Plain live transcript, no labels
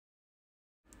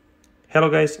Hello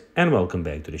guys and welcome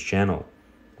back to this channel,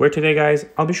 where today guys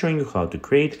I'll be showing you how to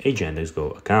create a Yandex Go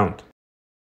account.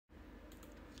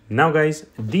 Now guys,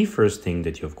 the first thing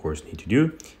that you of course need to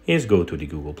do is go to the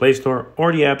Google Play Store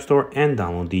or the App Store and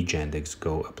download the Yandex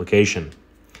Go application.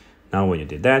 Now when you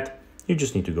did that, you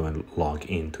just need to go and log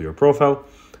into your profile.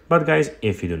 But guys,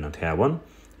 if you do not have one,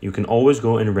 you can always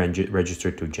go and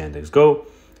register to Yandex Go.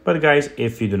 But guys,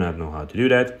 if you do not know how to do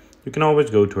that, you can always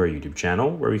go to our YouTube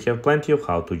channel where we have plenty of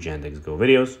how to Yandex Go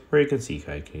videos where you can see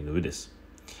how you can do this.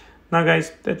 Now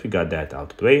guys, that we got that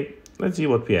out of the way, let's see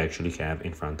what we actually have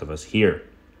in front of us here.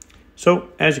 So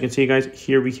as you can see guys,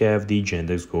 here we have the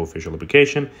Yandex Go official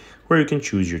application where you can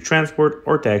choose your transport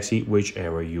or taxi,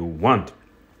 whichever you want.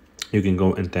 You can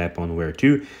go and tap on where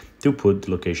to put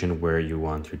the location where you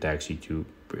want your taxi to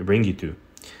bring you to.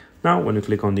 Now when you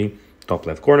click on the top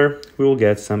left corner, we will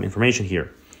get some information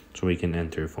here. So we can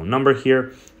enter your phone number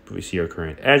here. We see our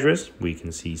current address. We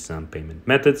can see some payment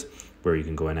methods where you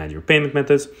can go and add your payment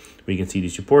methods. We can see the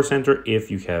support center if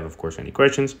you have, of course, any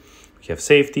questions. We have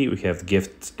safety. We have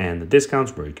gifts and the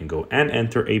discounts where you can go and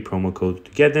enter a promo code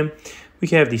to get them. We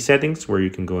have the settings where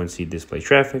you can go and see display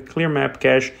traffic, clear map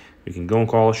cache. We can go and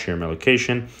call, share my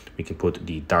location. We can put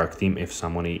the dark theme if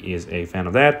someone is a fan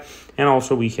of that. And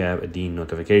also we have the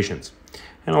notifications.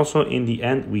 And also in the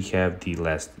end, we have the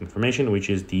last information, which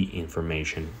is the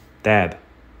information tab.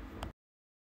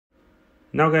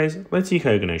 Now guys, let's see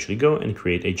how you can actually go and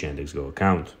create a Yandex Go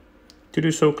account. To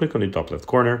do so, click on the top left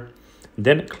corner,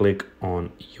 then click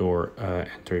on your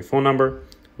enter a phone number,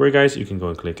 where guys, you can go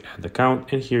and click add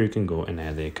account, and here you can go and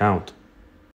add the account.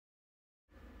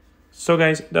 So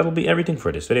guys, that'll be everything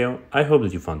for this video. I hope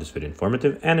that you found this video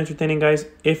informative and entertaining guys.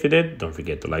 If you did, don't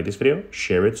forget to like this video,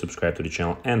 share it, subscribe to the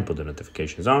channel and put the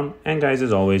notifications on. And guys,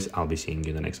 as always, I'll be seeing you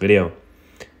in the next video.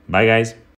 Bye guys.